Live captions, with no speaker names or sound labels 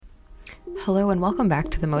Hello and welcome back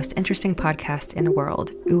to the most interesting podcast in the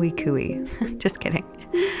world, Ooey Cooey. Just kidding.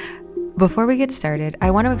 Before we get started,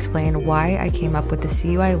 I want to explain why I came up with the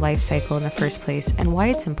CUI lifecycle in the first place and why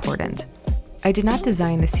it's important. I did not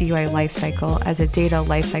design the CUI lifecycle as a data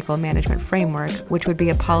lifecycle management framework, which would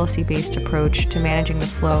be a policy-based approach to managing the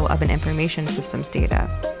flow of an information systems data.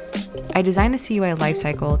 I designed the CUI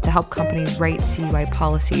lifecycle to help companies write CUI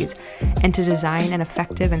policies and to design an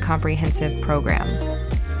effective and comprehensive program.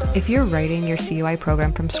 If you're writing your CUI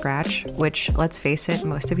program from scratch, which, let's face it,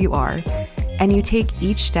 most of you are, and you take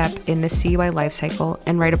each step in the CUI lifecycle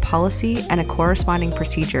and write a policy and a corresponding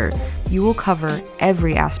procedure, you will cover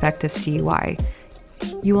every aspect of CUI.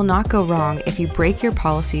 You will not go wrong if you break your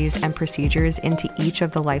policies and procedures into each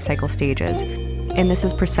of the lifecycle stages, and this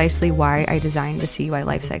is precisely why I designed the CUI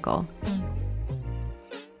lifecycle.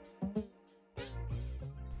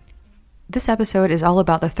 This episode is all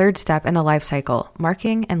about the third step in the lifecycle,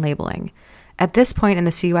 marking and labeling. At this point in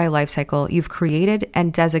the CUI lifecycle, you've created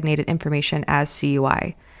and designated information as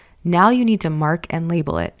CUI. Now you need to mark and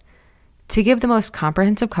label it. To give the most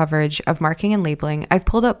comprehensive coverage of marking and labeling, I've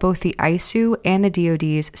pulled up both the ISOO and the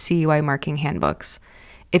DoD's CUI marking handbooks.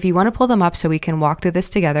 If you want to pull them up so we can walk through this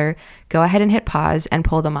together, go ahead and hit pause and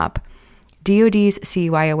pull them up. DoD's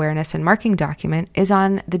CUI Awareness and Marking document is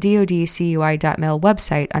on the dodcui.mil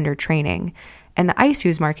website under Training, and the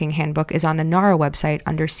ISOO's Marking Handbook is on the NARA website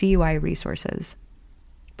under CUI Resources.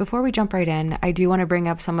 Before we jump right in, I do want to bring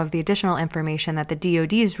up some of the additional information that the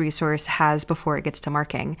DoD's resource has before it gets to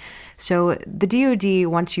marking. So the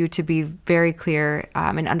DoD wants you to be very clear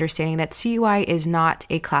in understanding that CUI is not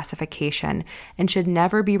a classification and should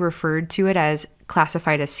never be referred to it as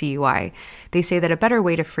classified as CUI. They say that a better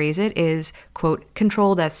way to phrase it is, quote,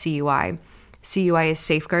 controlled as CUI. CUI is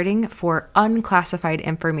safeguarding for unclassified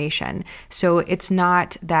information. So it's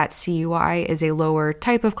not that CUI is a lower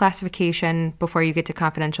type of classification before you get to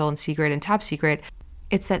confidential and secret and top secret.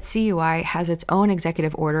 It's that CUI has its own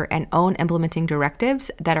executive order and own implementing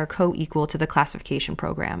directives that are co-equal to the classification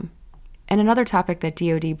program. And another topic that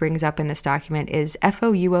DoD brings up in this document is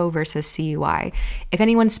FOUO versus CUI. If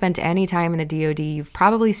anyone's spent any time in the DoD, you've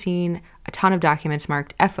probably seen a ton of documents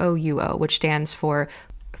marked FOUO, which stands for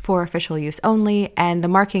official use only, and the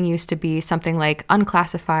marking used to be something like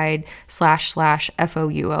unclassified /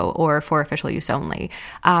 FOUO or for official use only.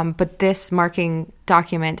 But this marking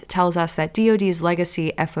document tells us that DoD's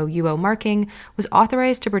legacy FOUO marking was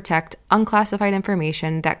authorized to protect unclassified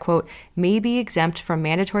information that, quote, may be exempt from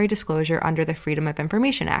mandatory disclosure under the Freedom of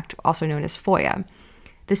Information Act, also known as FOIA.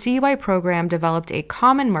 The CUI program developed a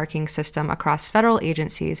common marking system across federal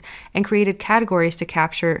agencies and created categories to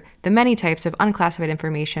capture the many types of unclassified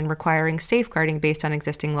information requiring safeguarding based on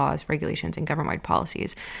existing laws, regulations, and government-wide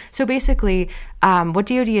policies. So basically, what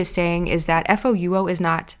DoD is saying is that FOUO is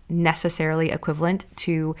not necessarily equivalent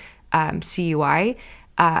to CUI.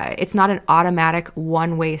 It's not an automatic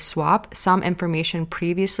one-way swap. Some information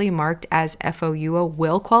previously marked as FOUO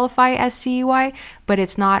will qualify as CUI, but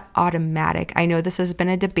it's not automatic. I know this has been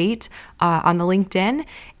a debate on the LinkedIn,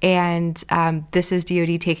 and this is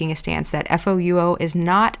DoD taking a stance that FOUO is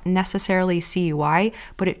not necessarily CUI,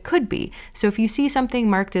 but it could be. So if you see something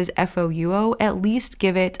marked as FOUO, at least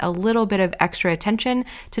give it a little bit of extra attention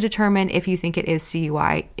to determine if you think it is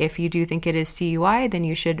CUI. If you do think it is CUI, then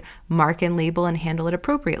you should mark and label and handle it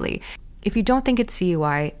appropriately. If you don't think it's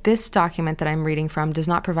CUI, this document that I'm reading from does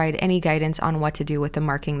not provide any guidance on what to do with the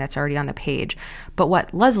marking that's already on the page. But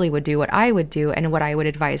what Leslie would do, what I would do, and what I would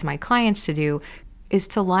advise my clients to do is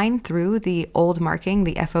to line through the old marking,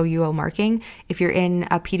 the FOUO marking. If you're in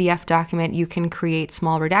a PDF document, you can create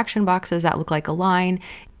small redaction boxes that look like a line.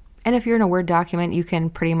 And if you're in a Word document, you can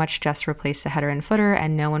pretty much just replace the header and footer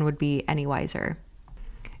and no one would be any wiser.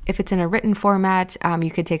 If it's in a written format, you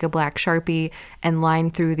could take a black Sharpie and line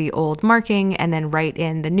through the old marking and then write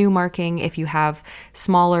in the new marking. If you have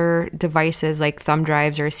smaller devices like thumb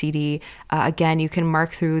drives or a CD, again, you can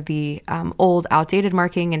mark through the old outdated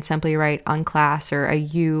marking and simply write unclass or a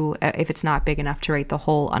U if it's not big enough to write the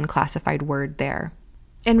whole unclassified word there.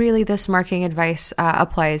 And really, this marking advice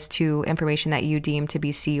applies to information that you deem to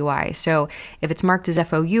be CUI. So if it's marked as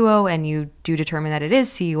FOUO and you do determine that it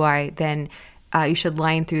is CUI, then you should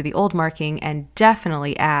line through the old marking and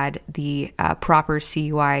definitely add the proper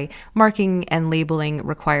CUI marking and labeling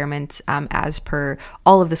requirements as per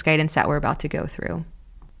all of this guidance that we're about to go through.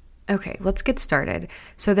 Okay, let's get started.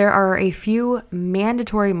 So there are a few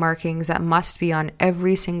mandatory markings that must be on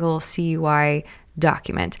every single CUI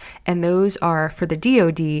document, and those are for the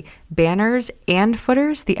DoD, banners and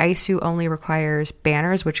footers. The ISOO only requires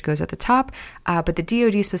banners, which goes at the top, but the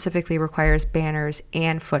DoD specifically requires banners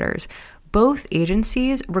and footers. Both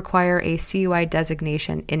agencies require a CUI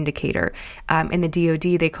designation indicator. In the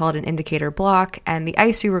DoD, they call it an indicator block, and the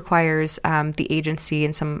ISOO requires the agency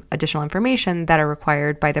and some additional information that are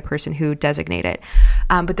required by the person who designated it.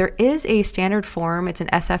 But there is a standard form. It's an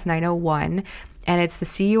SF 901, and it's the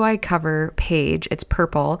CUI cover page. It's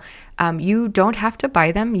purple. You don't have to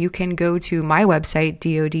buy them. You can go to my website,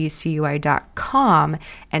 dodcui.com,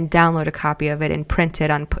 and download a copy of it and print it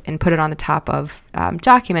and put it on the top of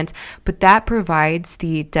documents. But that provides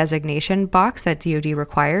the designation box that DoD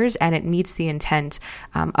requires, and it meets the intent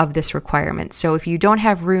of this requirement. So if you don't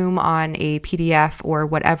have room on a PDF or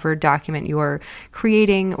whatever document you're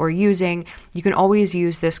creating or using, you can always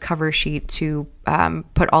use this cover sheet to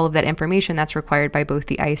put all of that information that's required by both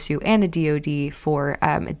the ISOO and the DoD for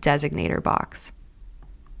a designator box.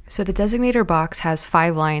 So the designator box has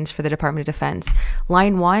 5 lines for the Department of Defense.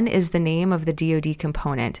 Line 1 is the name of the DoD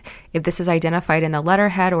component. If this is identified in the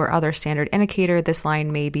letterhead or other standard indicator, this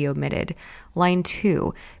line may be omitted. Line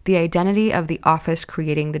 2, the identity of the office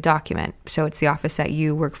creating the document. So it's the office that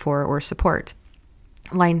you work for or support.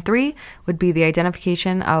 Line 3 would be the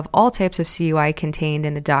identification of all types of CUI contained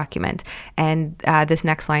in the document. And this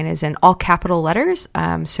next line is in all capital letters,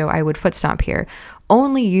 so I would foot stomp here.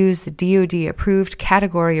 Only use the DoD approved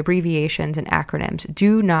category abbreviations and acronyms.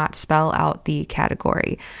 Do not spell out the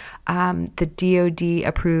category. The DoD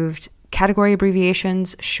approved category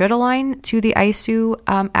abbreviations should align to the ISOO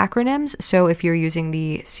acronyms. So if you're using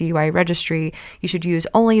the CUI registry, you should use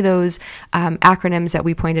only those acronyms that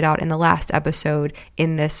we pointed out in the last episode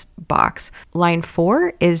in this box. Line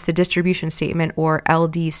 4 is the distribution statement, or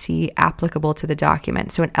LDC, applicable to the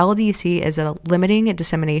document. So an LDC is a limiting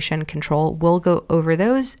dissemination control. We'll go over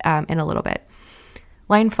those in a little bit.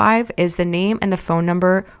 Line 5 is the name and the phone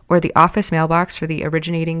number or the office mailbox for the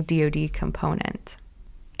originating DoD component.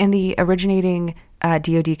 And the originating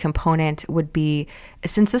DoD component would be,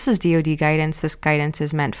 since this is DoD guidance, this guidance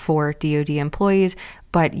is meant for DoD employees,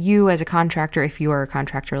 but you as a contractor, if you are a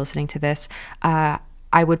contractor listening to this,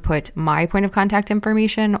 I would put my point of contact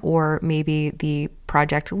information, or maybe the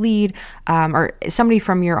project lead, or somebody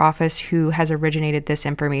from your office who has originated this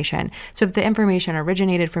information. So if the information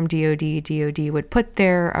originated from DoD, DoD would put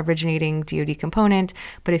their originating DoD component.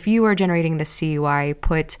 But if you are generating the CUI,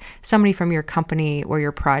 put somebody from your company or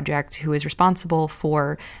your project who is responsible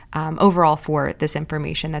for overall for this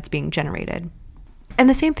information that's being generated. And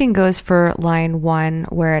the same thing goes for line 1,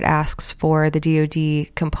 where it asks for the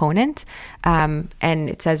DoD component. And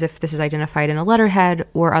it says if this is identified in a letterhead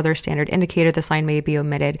or other standard indicator, this line may be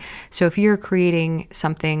omitted. So if you're creating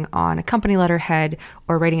something on a company letterhead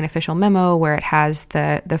or writing an official memo where it has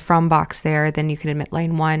the from box there, then you can omit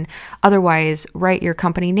line 1. Otherwise, write your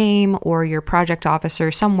company name or your project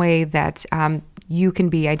officer some way that you can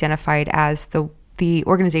be identified as the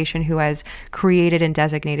organization who has created and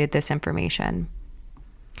designated this information.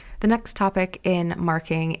 The next topic in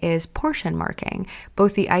marking is portion marking.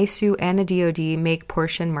 Both the ISOO and the DoD make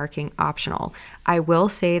portion marking optional. I will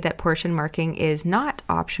say that portion marking is not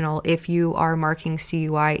optional if you are marking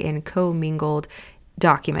CUI in commingled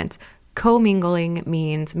documents. Commingling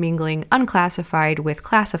means mingling unclassified with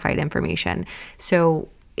classified information. So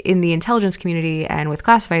in the intelligence community and with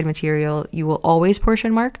classified material, you will always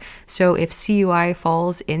portion mark. So if CUI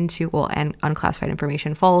falls into, and unclassified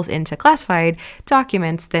information falls into classified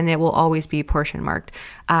documents, then it will always be portion marked.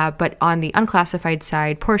 But on the unclassified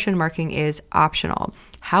side, portion marking is optional.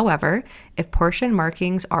 However, if portion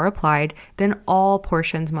markings are applied, then all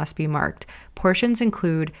portions must be marked. Portions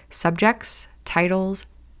include subjects, titles,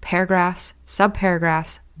 paragraphs,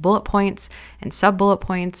 subparagraphs, bullet points, and sub-bullet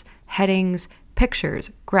points, headings, pictures,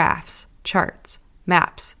 graphs, charts,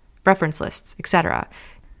 maps, reference lists, etc.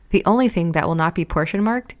 The only thing that will not be portion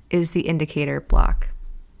marked is the indicator block.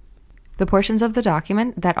 The portions of the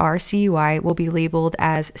document that are CUI will be labeled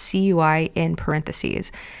as CUI in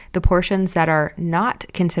parentheses. The portions that are not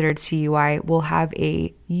considered CUI will have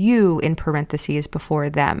a U in parentheses before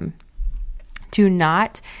them. Do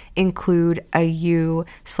not include a U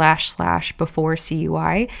 / before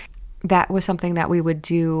CUI. That was something that we would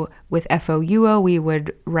do with FOUO. We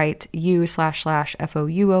would write U /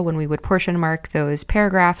 FOUO when we would portion mark those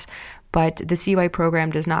paragraphs, but the CUI program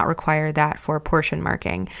does not require that for portion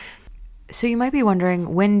marking. So you might be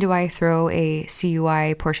wondering, when do I throw a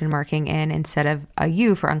CUI portion marking in instead of a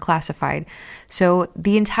U for unclassified? So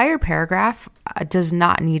the entire paragraph does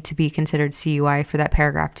not need to be considered CUI for that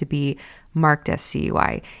paragraph to be marked as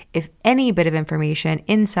CUI. If any bit of information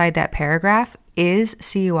inside that paragraph is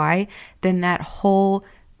CUI, then that whole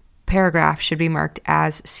paragraph should be marked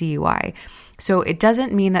as CUI. So it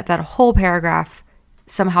doesn't mean that that whole paragraph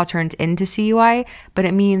somehow turned into CUI, but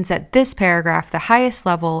it means that this paragraph, the highest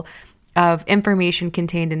level of information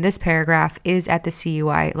contained in this paragraph, is at the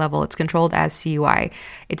CUI level. It's controlled as CUI.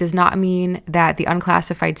 It does not mean that the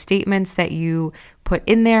unclassified statements that you put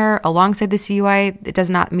in there alongside the CUI, it does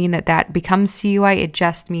not mean that that becomes CUI. It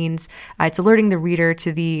just means it's alerting the reader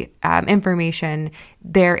to the information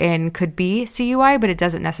therein could be CUI, but it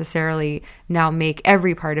doesn't necessarily now make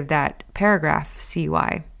every part of that paragraph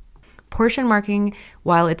CUI. Portion marking,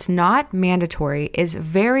 while it's not mandatory, is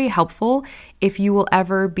very helpful if you will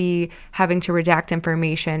ever be having to redact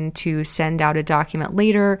information to send out a document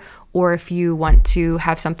later, or if you want to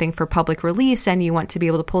have something for public release and you want to be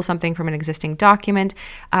able to pull something from an existing document.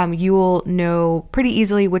 You will know pretty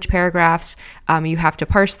easily which paragraphs you have to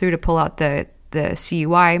parse through to pull out the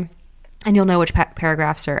CUI. And you'll know which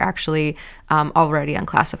paragraphs are actually already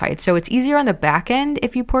unclassified. So it's easier on the back end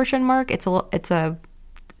if you portion mark. It's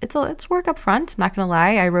work up front. I'm not going to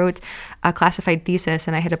lie. I wrote a classified thesis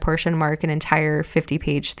and I had to portion mark an entire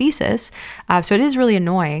 50-page thesis. So it is really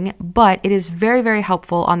annoying, but it is very, very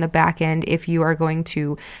helpful on the back end if you are going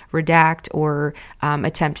to redact or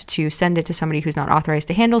attempt to send it to somebody who's not authorized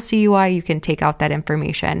to handle CUI. You can take out that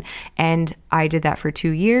information. And I did that for 2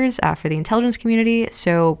 years for the intelligence community.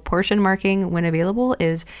 So portion marking, when available,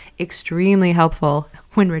 is extremely helpful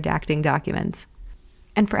when redacting documents.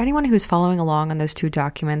 And for anyone who's following along on those 2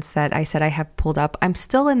 documents that I said I have pulled up, I'm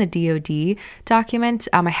still in the DoD document.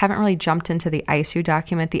 I haven't really jumped into the ISOO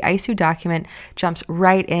document. The ISOO document jumps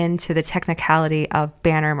right into the technicality of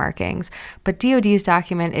banner markings. But DoD's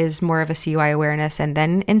document is more of a CUI awareness and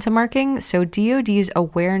then into marking. So DoD's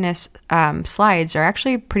awareness slides are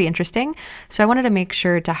actually pretty interesting. So I wanted to make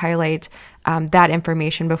sure to highlight that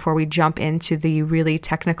information before we jump into the really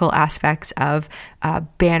technical aspects of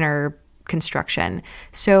banner construction.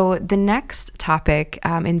 So the next topic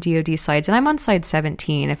in DoD slides, and I'm on slide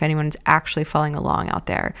 17 if anyone's actually following along out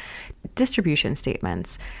there, distribution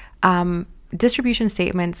statements. Distribution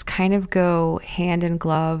statements kind of go hand in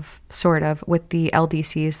glove, sort of, with the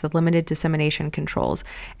LDCs, the limited dissemination controls.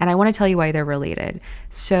 And I want to tell you why they're related.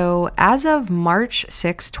 So as of March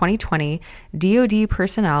 6, 2020, DoD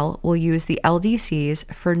personnel will use the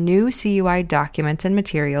LDCs for new CUI documents and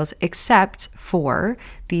materials, except for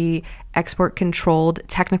the export controlled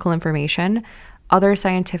technical information, other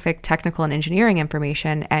scientific, technical, and engineering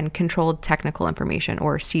information, and controlled technical information,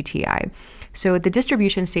 or CTI. So the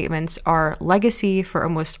distribution statements are legacy for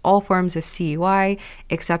almost all forms of CUI,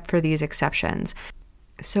 except for these exceptions.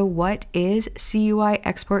 So what is CUI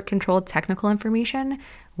export controlled technical information?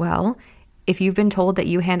 Well, if you've been told that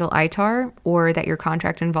you handle ITAR or that your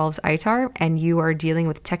contract involves ITAR and you are dealing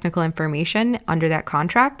with technical information under that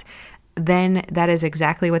contract, then that is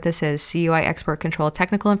exactly what this is. CUI export control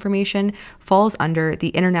technical information falls under the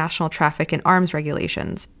International Traffic in Arms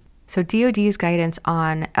Regulations. So DoD's guidance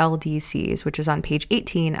on LDCs, which is on page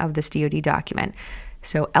 18 of this DoD document.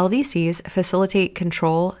 So LDCs facilitate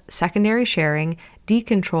control, secondary sharing,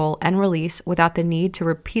 decontrol, and release without the need to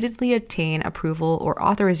repeatedly obtain approval or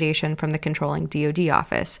authorization from the controlling DoD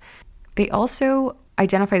office. They also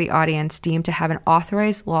identify the audience deemed to have an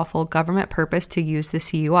authorized lawful government purpose to use the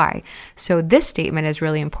CUI. So this statement is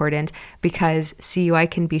really important because CUI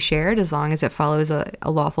can be shared as long as it follows a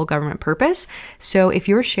lawful government purpose. So if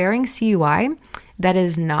you're sharing CUI that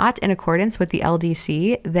is not in accordance with the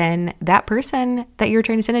LDC, then that person that you're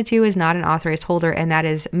trying to send it to is not an authorized holder, and that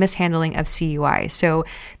is mishandling of CUI. So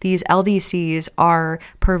these LDCs are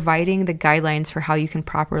providing the guidelines for how you can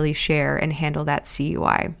properly share and handle that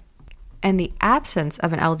CUI. And the absence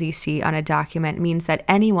of an LDC on a document means that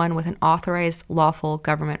anyone with an authorized lawful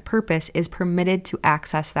government purpose is permitted to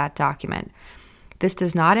access that document. This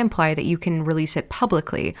does not imply that you can release it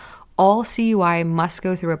publicly. All CUI must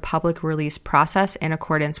go through a public release process in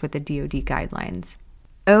accordance with the DoD guidelines.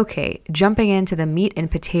 Okay, jumping into the meat and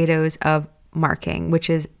potatoes of marking, which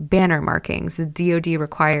is banner markings. The DoD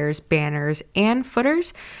requires banners and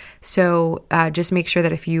footers. So just make sure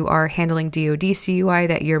that if you are handling DoD CUI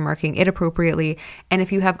that you're marking it appropriately. And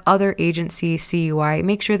if you have other agency CUI,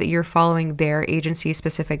 make sure that you're following their agency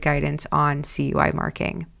specific guidance on CUI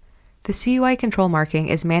marking. The CUI control marking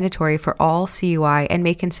is mandatory for all CUI and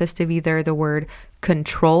may consist of either the word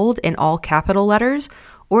controlled in all capital letters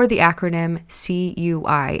or the acronym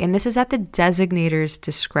CUI. And this is at the designator's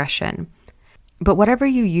discretion. But whatever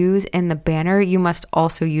you use in the banner, you must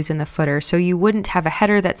also use in the footer. So you wouldn't have a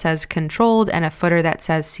header that says controlled and a footer that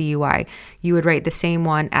says CUI. You would write the same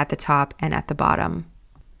one at the top and at the bottom.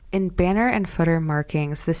 In banner and footer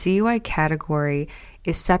markings, the CUI category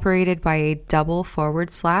is separated by a double /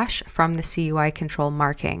 from the CUI control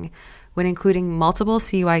marking. When including multiple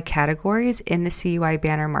CUI categories in the CUI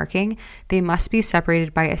banner marking, they must be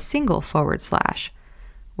separated by a single /.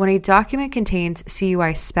 When a document contains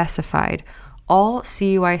CUI specified, all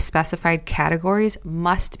CUI specified categories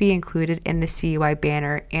must be included in the CUI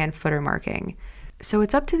banner and footer marking. So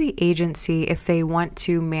it's up to the agency if they want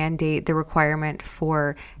to mandate the requirement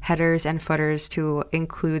for headers and footers to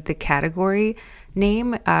include the category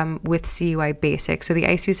name with CUI basic. So the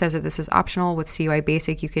ISO says that this is optional. With CUI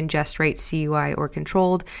basic, you can just write CUI or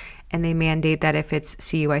controlled, and they mandate that if it's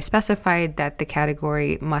CUI specified, that the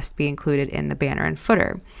category must be included in the banner and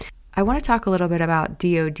footer. I want to talk a little bit about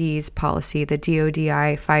DoD's policy, the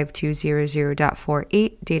DoDI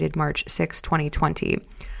 5200.48, dated March 6, 2020.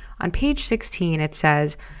 On page 16, it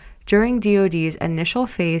says, during DoD's initial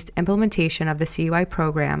phased implementation of the CUI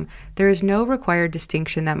program, there is no required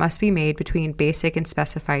distinction that must be made between basic and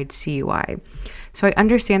specified CUI. So I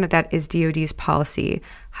understand that is DoD's policy.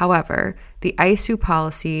 However, the ISO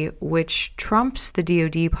policy, which trumps the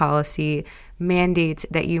DoD policy, mandates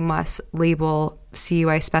that you must label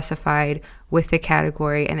CUI specified with the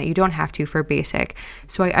category and that you don't have to for basic.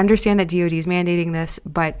 So I understand that DoD is mandating this,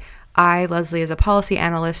 but I, Leslie, as a policy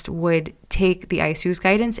analyst, would take the ISO's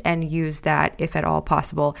guidance and use that if at all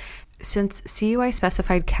possible. Since CUI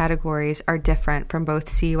specified categories are different from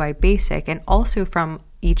both CUI basic and also from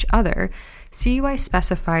each other, CUI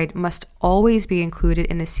specified must always be included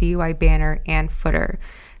in the CUI banner and footer.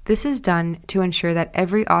 This is done to ensure that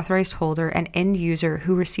every authorized holder and end user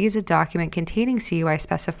who receives a document containing CUI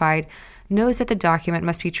specified knows that the document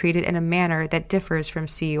must be treated in a manner that differs from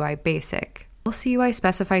CUI basic. All CUI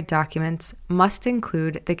specified documents must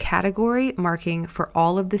include the category marking for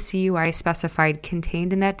all of the CUI specified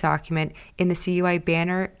contained in that document in the CUI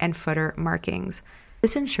banner and footer markings.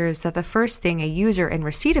 This ensures that the first thing a user in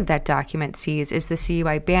receipt of that document sees is the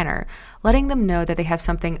CUI banner, letting them know that they have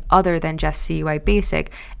something other than just CUI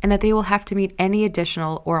basic and that they will have to meet any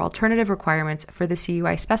additional or alternative requirements for the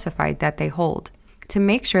CUI specified that they hold. To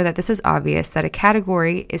make sure that this is obvious that a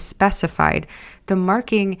category is specified, the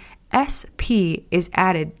marking SP is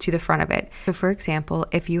added to the front of it. So for example,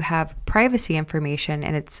 if you have privacy information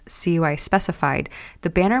and it's CUI specified, the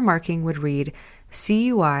banner marking would read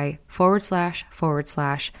CUI/SP-PRVCY,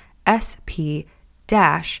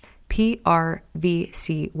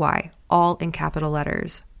 all in capital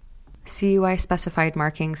letters. CUI specified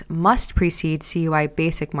markings must precede CUI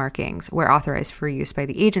basic markings where authorized for use by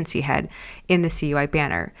the agency head in the CUI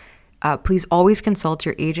banner. Please always consult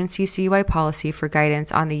your agency CUI policy for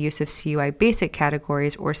guidance on the use of CUI basic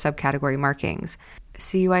categories or subcategory markings.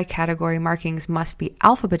 CUI category markings must be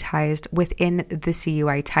alphabetized within the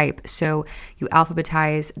CUI type. So you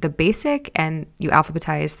alphabetize the basic and you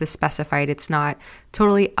alphabetize the specified. It's not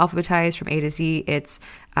totally alphabetized from A to Z. It's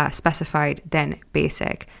specified, then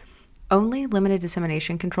basic. Only limited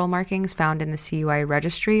dissemination control markings found in the CUI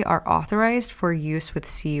registry are authorized for use with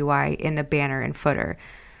CUI in the banner and footer.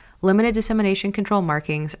 Limited dissemination control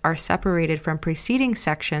markings are separated from preceding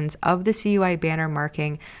sections of the CUI banner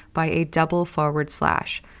marking by a double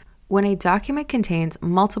 /. When a document contains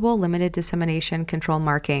multiple limited dissemination control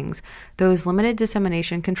markings, those limited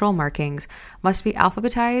dissemination control markings must be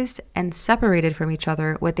alphabetized and separated from each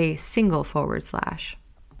other with a single /.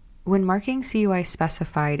 When marking CUI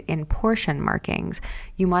specified in portion markings,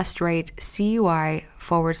 you must write CUI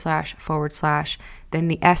 //, then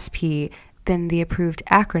the SP, then the approved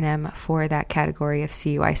acronym for that category of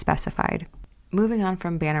CUI specified. Moving on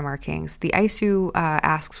from banner markings, the ISO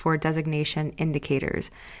asks for designation indicators.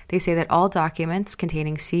 They say that all documents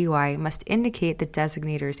containing CUI must indicate the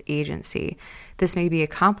designator's agency. This may be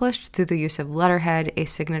accomplished through the use of letterhead, a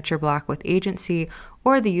signature block with agency,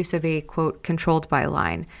 or the use of a, quote, controlled by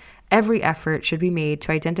line. Every effort should be made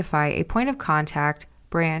to identify a point of contact,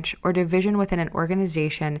 branch, or division within an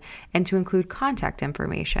organization and to include contact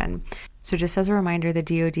information. So just as a reminder, the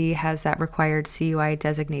DoD has that required CUI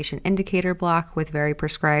designation indicator block with very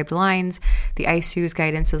prescribed lines. The ISO's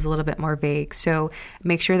guidance is a little bit more vague. So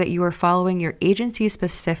make sure that you are following your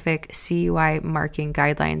agency-specific CUI marking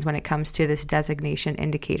guidelines when it comes to this designation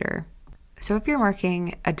indicator. So if you're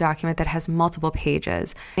marking a document that has multiple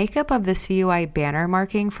pages, makeup of the CUI banner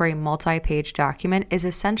marking for a multi-page document is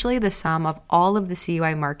essentially the sum of all of the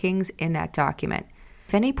CUI markings in that document.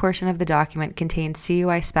 If any portion of the document contains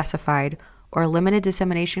CUI specified or limited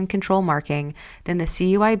dissemination control marking, then the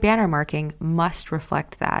CUI banner marking must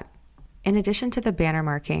reflect that. In addition to the banner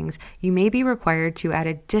markings, you may be required to add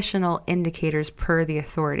additional indicators per the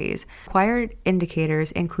authorities. Required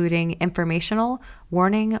indicators, including informational,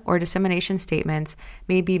 warning, or dissemination statements,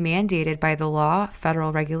 may be mandated by the law,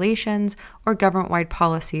 federal regulations, or government-wide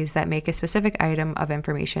policies that make a specific item of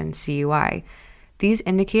information CUI. These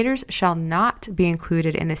indicators shall not be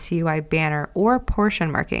included in the CUI banner or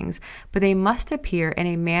portion markings, but they must appear in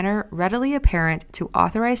a manner readily apparent to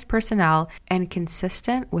authorized personnel and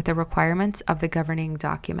consistent with the requirements of the governing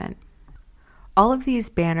document. All of these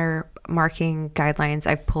banner marking guidelines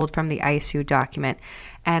I've pulled from the ISOO document,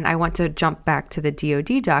 and I want to jump back to the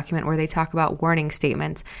DoD document where they talk about warning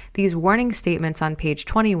statements. These warning statements on page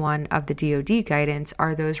 21 of the DoD guidance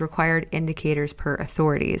are those required indicators per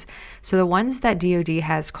authorities. So the ones that DoD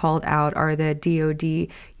has called out are the DoD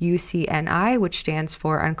UCNI, which stands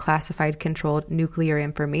for Unclassified Controlled Nuclear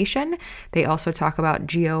Information. They also talk about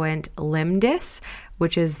GEOINT LIMDIS,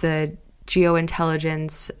 which is the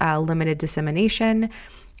Geointelligence Limited Dissemination.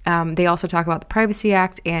 They also talk about the Privacy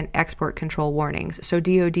Act and export control warnings. So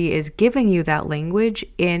DoD is giving you that language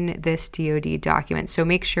in this DoD document. So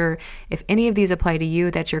make sure if any of these apply to you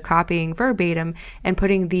that you're copying verbatim and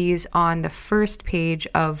putting these on the first page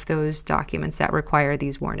of those documents that require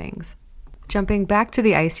these warnings. Jumping back to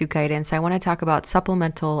the ISOO guidance, I want to talk about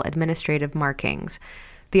supplemental administrative markings.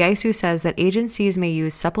 The ISOO says that agencies may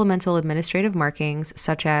use supplemental administrative markings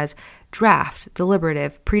such as draft,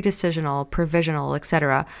 deliberative, pre-decisional, provisional,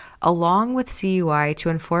 etc., along with CUI to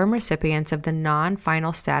inform recipients of the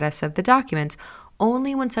non-final status of the documents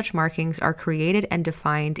only when such markings are created and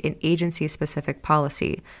defined in agency-specific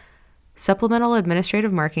policy. Supplemental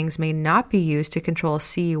administrative markings may not be used to control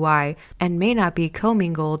CUI and may not be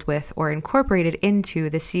commingled with or incorporated into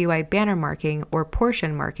the CUI banner marking or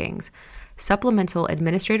portion markings. Supplemental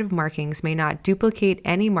administrative markings may not duplicate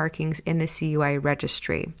any markings in the CUI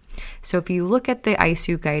registry. So if you look at the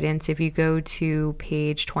ISOO guidance, if you go to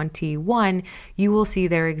page 21, you will see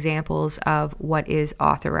their examples of what is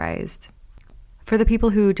authorized. For the people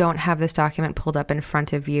who don't have this document pulled up in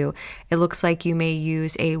front of you, it looks like you may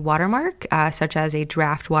use a watermark, such as a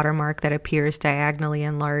draft watermark that appears diagonally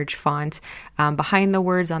in large font behind the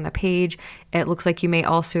words on the page. It looks like you may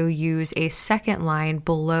also use a second line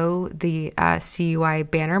below the CUI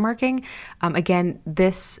banner marking. Again,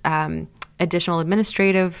 this additional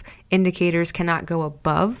administrative indicators cannot go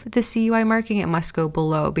above the CUI marking. It must go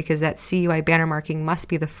below because that CUI banner marking must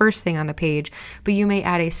be the first thing on the page. But you may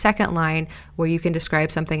add a second line where you can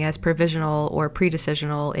describe something as provisional or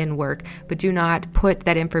pre-decisional in work, but do not put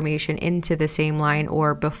that information into the same line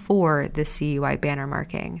or before the CUI banner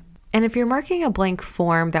marking. And if you're marking a blank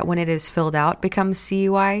form that when it is filled out becomes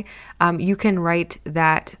CUI, you can write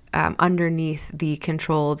that underneath the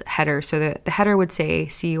controlled header. So the header would say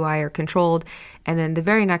CUI or controlled, and then the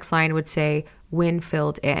very next line would say when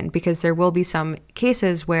filled in, because there will be some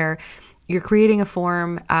cases where you're creating a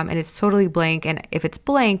form and it's totally blank, and if it's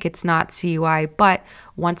blank, it's not CUI, but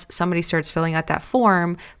once somebody starts filling out that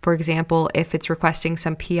form, for example, if it's requesting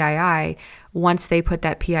some PII, once they put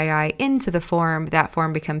that PII into the form, that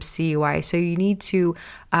form becomes CUI. So you need to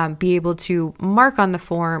be able to mark on the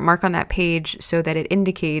form, mark on that page so that it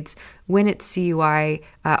indicates when it's CUI,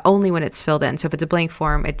 only when it's filled in. So if it's a blank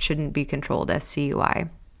form, it shouldn't be controlled as CUI.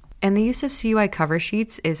 And the use of CUI cover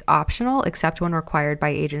sheets is optional except when required by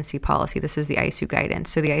agency policy. This is the ISOO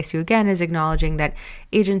guidance. So the ISOO, again, is acknowledging that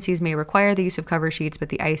agencies may require the use of cover sheets, but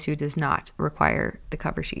the ISOO does not require the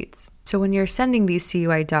cover sheets. So when you're sending these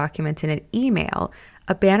CUI documents in an email,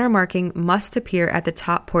 a banner marking must appear at the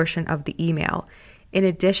top portion of the email. In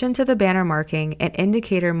addition to the banner marking, an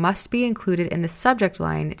indicator must be included in the subject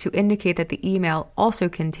line to indicate that the email also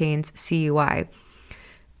contains CUI.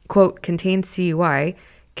 Quote, contains CUI,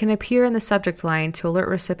 can appear in the subject line to alert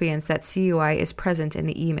recipients that CUI is present in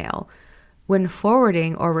the email. When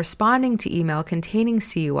forwarding or responding to email containing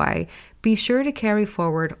CUI, be sure to carry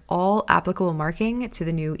forward all applicable marking to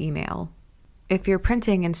the new email. If you're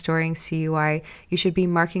printing and storing CUI, you should be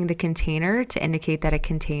marking the container to indicate that it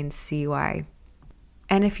contains CUI.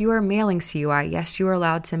 And if you are mailing CUI, yes, you are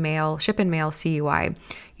allowed to ship and mail CUI.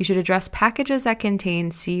 You should address packages that contain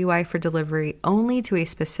CUI for delivery only to a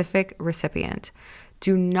specific recipient.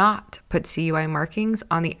 Do not put CUI markings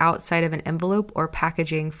on the outside of an envelope or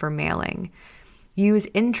packaging for mailing. Use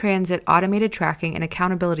in-transit automated tracking and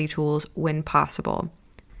accountability tools when possible.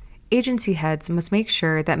 Agency heads must make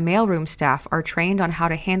sure that mailroom staff are trained on how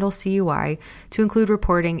to handle CUI to include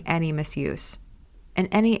reporting any misuse. And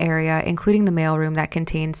any area, including the mailroom that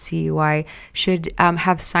contains CUI, should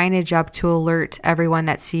have signage up to alert everyone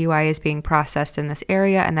that CUI is being processed in this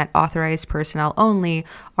area and that authorized personnel only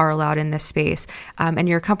are allowed in this space. And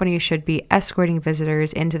your company should be escorting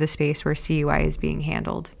visitors into the space where CUI is being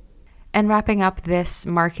handled. And wrapping up this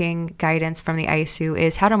marking guidance from the ISOO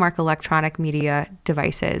is how to mark electronic media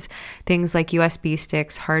devices. Things like USB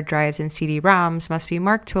sticks, hard drives, and CD-ROMs must be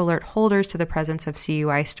marked to alert holders to the presence of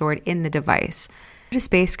CUI stored in the device. Due to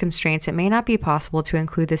space constraints, it may not be possible to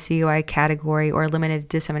include the CUI category or limited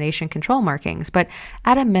dissemination control markings, but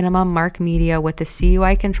at a minimum, mark media with the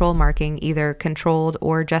CUI control marking, either controlled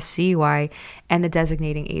or just CUI, and the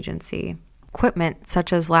designating agency. Equipment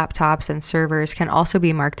such as laptops and servers can also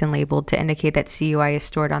be marked and labeled to indicate that CUI is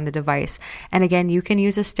stored on the device. And again, you can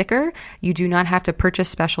use a sticker. You do not have to purchase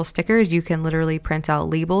special stickers. You can literally print out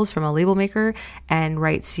labels from a label maker and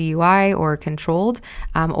write CUI or controlled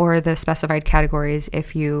or the specified categories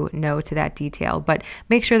if you know to that detail. But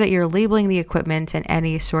make sure that you're labeling the equipment and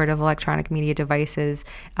any sort of electronic media devices,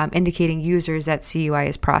 indicating users that CUI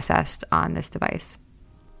is processed on this device.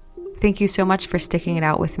 Thank you so much for sticking it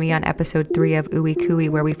out with me on episode 3 of Ooey Cooey,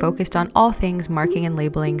 where we focused on all things marking and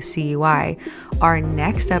labeling CUI. Our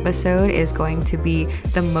next episode is going to be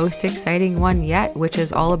the most exciting one yet, which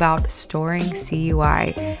is all about storing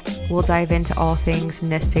CUI. We'll dive into all things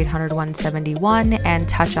NIST 800-171 and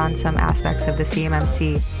touch on some aspects of the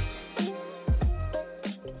CMMC.